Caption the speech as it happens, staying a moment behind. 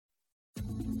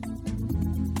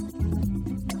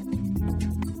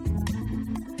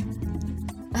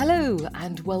Hello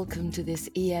and welcome to this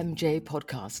EMJ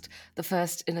podcast, the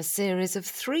first in a series of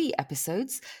 3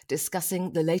 episodes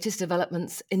discussing the latest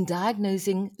developments in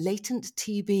diagnosing latent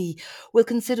TB. We'll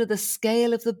consider the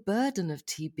scale of the burden of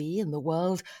TB in the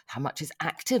world, how much is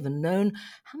active and known,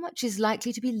 how much is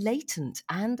likely to be latent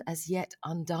and as yet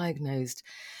undiagnosed.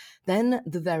 Then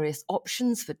the various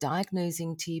options for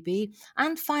diagnosing TB,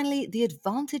 and finally the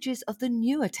advantages of the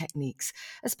newer techniques,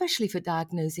 especially for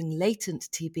diagnosing latent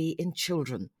TB in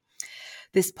children.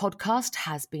 This podcast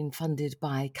has been funded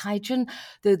by QIAGEN,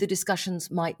 though the discussions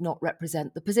might not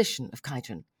represent the position of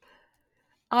QIAGEN.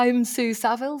 I'm Sue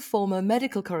Saville, former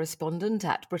medical correspondent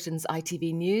at Britain's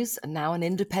ITV News and now an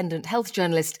independent health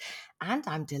journalist, and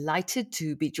I'm delighted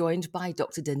to be joined by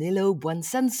Dr. Danilo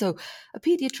Buonsenso, a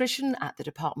paediatrician at the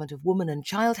Department of Women and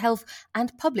Child Health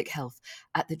and Public Health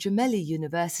at the Gemelli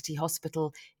University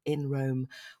Hospital in Rome.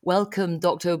 Welcome,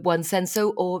 Dr.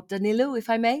 Buonsenso, or Danilo, if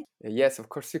I may. Yes, of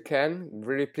course you can. I'm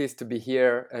really pleased to be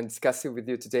here and discussing with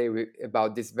you today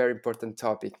about this very important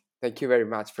topic. Thank you very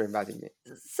much for inviting me.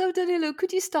 So, Danilo,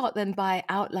 could you start then by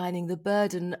outlining the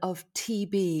burden of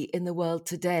TB in the world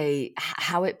today,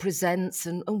 how it presents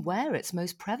and where it's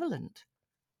most prevalent?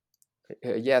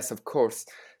 Yes, of course.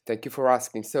 Thank you for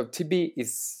asking. So TB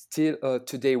is still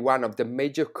today one of the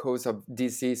major causes of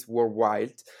disease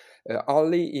worldwide.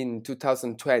 Only in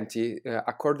 2020,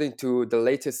 according to the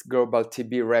latest global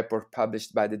TB report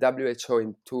published by the WHO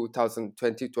in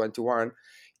 2020-21,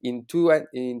 in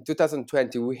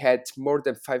 2020, we had more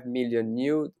than 5 million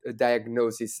new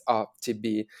diagnoses of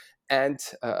TB. And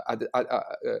at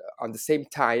the same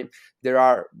time, there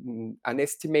are an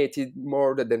estimated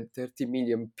more than 30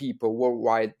 million people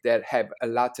worldwide that have a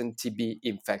latent TB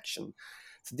infection.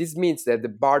 So this means that the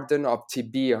burden of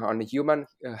TB on human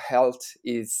health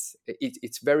it's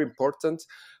very important,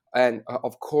 and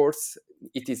of course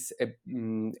it is a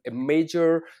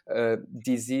major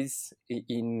disease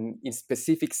in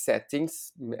specific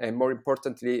settings, and more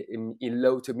importantly in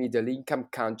low to middle income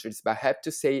countries. But I have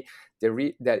to say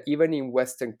that even in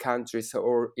Western countries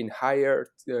or in higher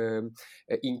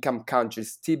income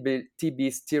countries,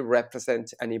 TB still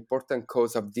represents an important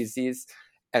cause of disease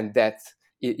and death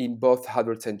in both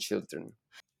adults and children.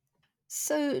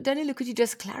 So, Danilo, could you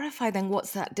just clarify then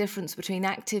what's that difference between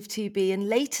active TB and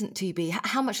latent TB?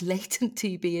 How much latent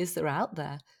TB is there out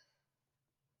there?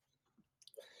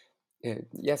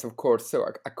 Yes, of course. So,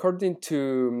 according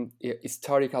to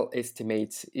historical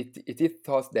estimates, it is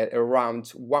thought that around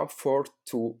 1/4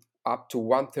 to up to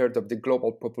 1/3 of the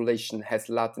global population has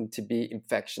latent TB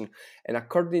infection. And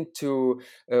according to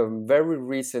very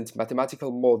recent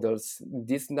mathematical models,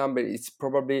 this number is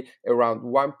probably around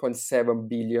 1.7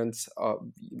 billion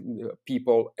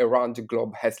people around the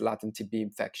globe has latent TB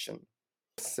infection.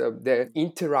 So the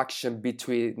interaction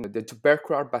between the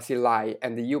tubercular bacilli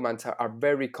and the humans are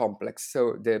very complex.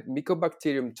 So the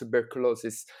Mycobacterium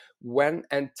tuberculosis, when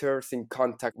enters in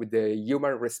contact with the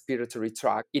human respiratory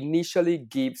tract, initially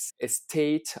gives a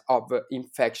state of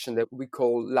infection that we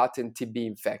call latent TB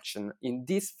infection. In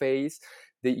this phase,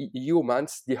 the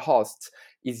humans, the host,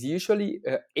 is usually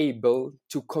able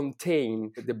to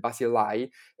contain the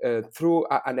bacilli through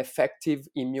an effective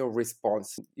immune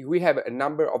response. We have a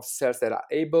number of cells that are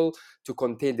able to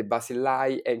contain the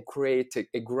bacilli and create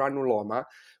a granuloma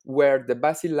where the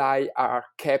bacilli are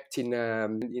kept in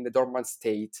a dormant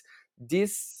state.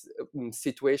 This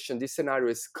situation, this scenario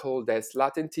is called as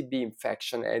latent TB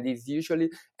infection, and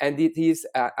it is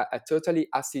a totally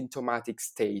asymptomatic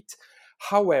state.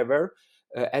 However,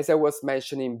 as I was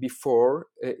mentioning before,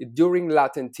 during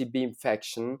latent TB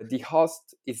infection, the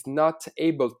host is not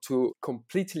able to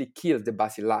completely kill the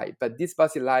bacilli, but this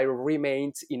bacilli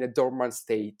remains in a dormant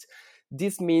state.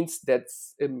 This means that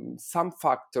some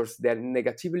factors that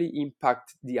negatively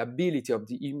impact the ability of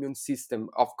the immune system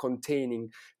of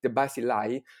containing the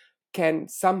bacilli can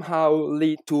somehow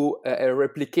lead to a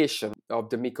replication of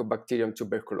the Mycobacterium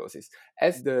tuberculosis.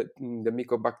 As the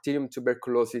Mycobacterium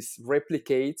tuberculosis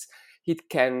replicates, it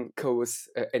can cause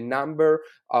a number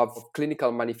of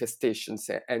clinical manifestations,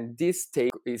 and this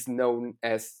state is known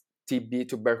as TB,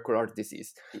 tubercular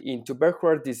disease. In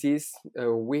tubercular disease,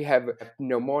 we have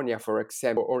pneumonia, for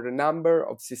example, or a number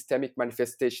of systemic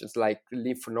manifestations like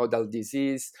lymphnodal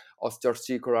disease,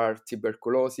 osteoarticular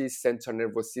tuberculosis, central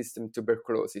nervous system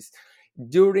tuberculosis.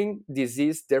 During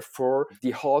disease, therefore,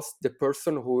 the host, the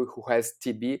person who has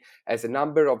TB, has a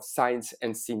number of signs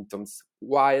and symptoms,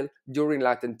 while during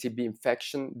latent TB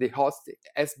infection, the host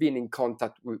has been in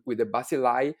contact with the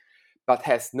bacilli, but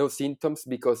has no symptoms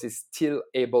because it's still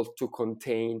able to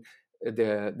contain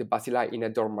the bacilli in a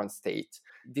dormant state.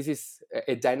 This is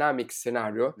a dynamic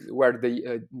scenario where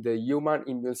the human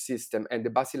immune system and the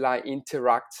bacilli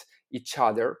interact each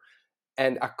other,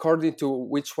 and according to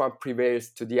which one prevails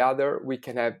to the other, we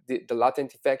can have the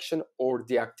latent infection or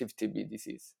the active TB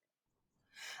disease.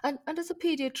 And as a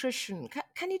pediatrician,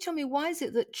 can you tell me why is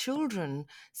it that children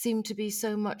seem to be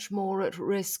so much more at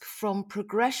risk from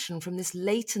progression from this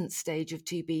latent stage of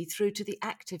TB through to the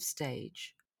active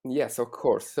stage? Yes, of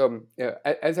course. So,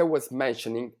 as I was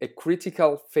mentioning, a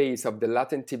critical phase of the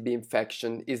latent TB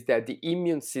infection is that the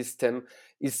immune system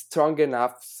is strong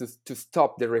enough to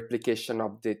stop the replication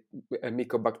of the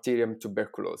Mycobacterium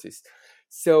tuberculosis.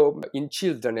 So, in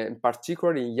children, and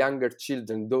particularly in younger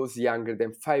children, those younger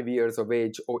than 5 years of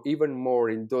age, or even more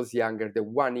in those younger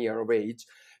than 1 year of age,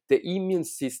 the immune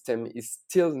system is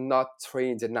still not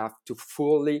trained enough to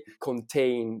fully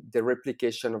contain the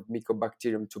replication of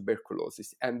Mycobacterium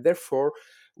tuberculosis. And therefore,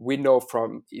 we know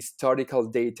from historical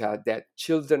data that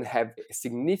children have a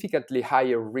significantly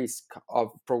higher risk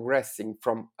of progressing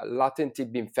from a latent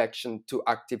TB infection to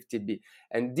active TB.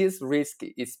 And this risk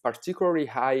is particularly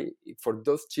high for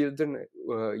those children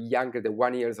younger than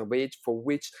 1 year of age, for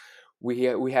which we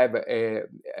have an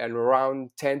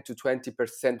around 10 to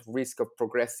 20% risk of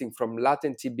progressing from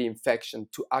latent TB infection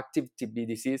to active TB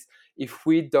disease if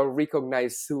we don't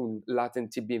recognize soon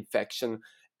latent TB infection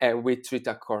and we treat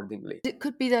accordingly. It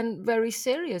could be then very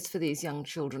serious for these young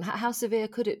children. How severe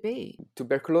could it be?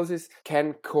 Tuberculosis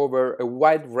can cover a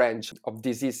wide range of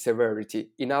disease severity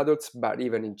in adults, but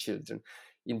even in children.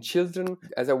 In children,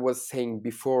 as I was saying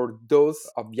before, those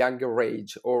of younger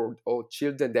age or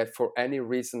children that for any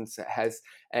reasons has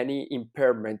any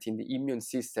impairment in the immune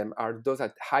system are those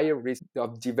at higher risk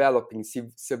of developing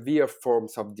severe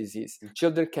forms of disease.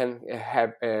 Children can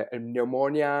have a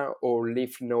pneumonia or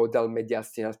lymph nodal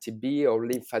mediastinal TB or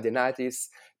lymphadenitis,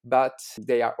 but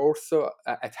they are also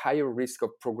at higher risk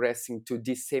of progressing to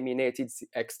disseminated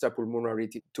extrapulmonary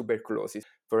tuberculosis.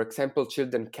 For example,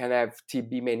 children can have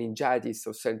TB meningitis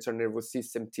or central nervous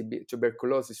system TB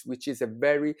tuberculosis, which is a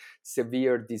very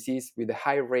severe disease with a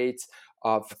high rate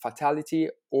of fatality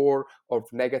or of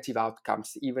negative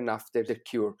outcomes even after the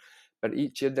cure. But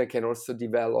children can also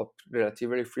develop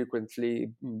relatively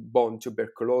frequently bone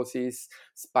tuberculosis,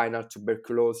 spinal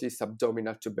tuberculosis,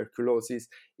 abdominal tuberculosis.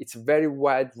 It's a very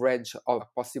wide range of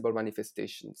possible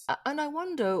manifestations. And I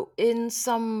wonder, in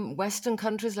some Western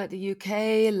countries like the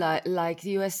UK, like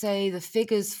the USA, the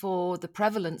figures for the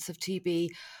prevalence of TB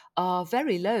are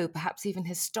very low, perhaps even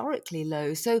historically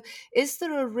low. So, is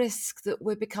there a risk that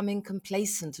we're becoming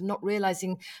complacent and not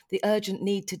realizing the urgent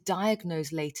need to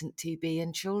diagnose latent TB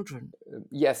in children?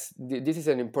 Yes, this is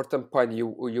an important point you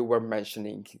were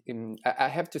mentioning. I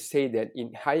have to say that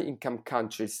in high-income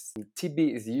countries,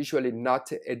 TB is usually not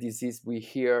a disease we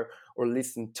hear or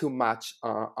listen too much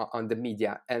on the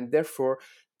media, and therefore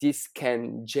this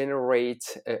can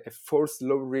generate a false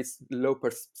low risk,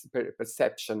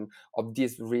 perception of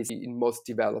this risk in most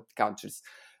developed countries.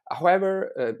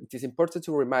 However, it is important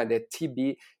to remind that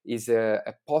TB is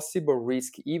a possible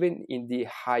risk even in the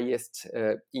highest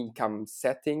income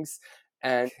settings.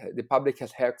 And the public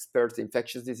health experts,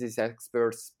 infectious disease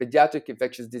experts, pediatric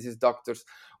infectious disease doctors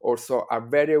also are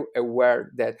very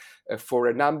aware that for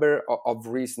a number of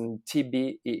reasons,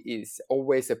 TB is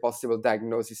always a possible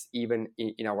diagnosis even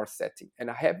in our setting. And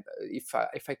I have, if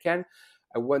I can,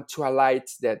 I want to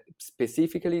highlight that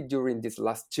specifically during these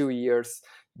last 2 years,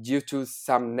 due to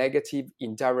some negative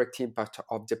indirect impact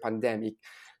of the pandemic,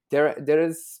 there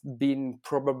has been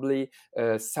probably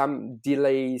some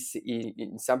delays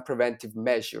in some preventive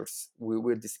measures. We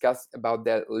will discuss about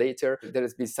that later. There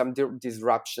has been some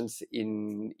disruptions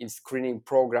in screening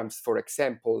programs. For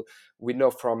example, we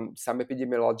know from some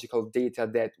epidemiological data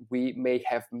that we may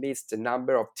have missed a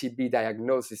number of TB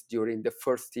diagnoses during the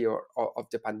first year of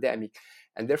the pandemic.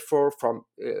 And therefore, from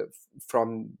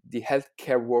the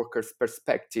healthcare workers'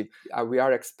 perspective, we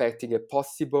are expecting a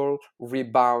possible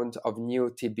rebound of new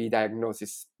TB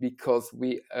diagnosis because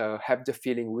we have the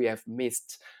feeling we have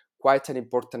missed quite an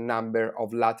important number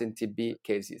of latent TB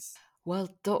cases.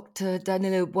 Well, Dr.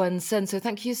 Danilo Buonsenso,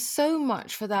 thank you so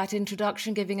much for that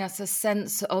introduction, giving us a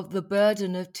sense of the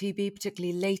burden of TB,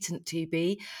 particularly latent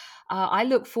TB. I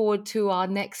look forward to our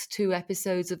next two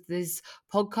episodes of this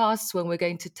podcast when we're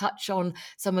going to touch on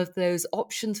some of those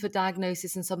options for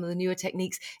diagnosis and some of the newer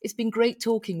techniques. It's been great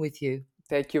talking with you.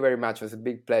 Thank you very much. It was a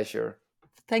big pleasure.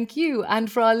 Thank you.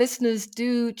 And for our listeners,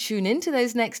 do tune into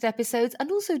those next episodes and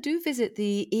also do visit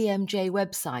the EMJ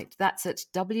website. That's at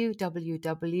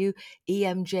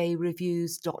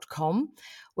www.emjreviews.com,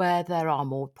 where there are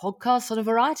more podcasts on a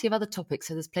variety of other topics.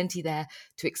 So there's plenty there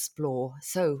to explore.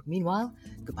 So meanwhile,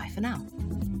 goodbye for now.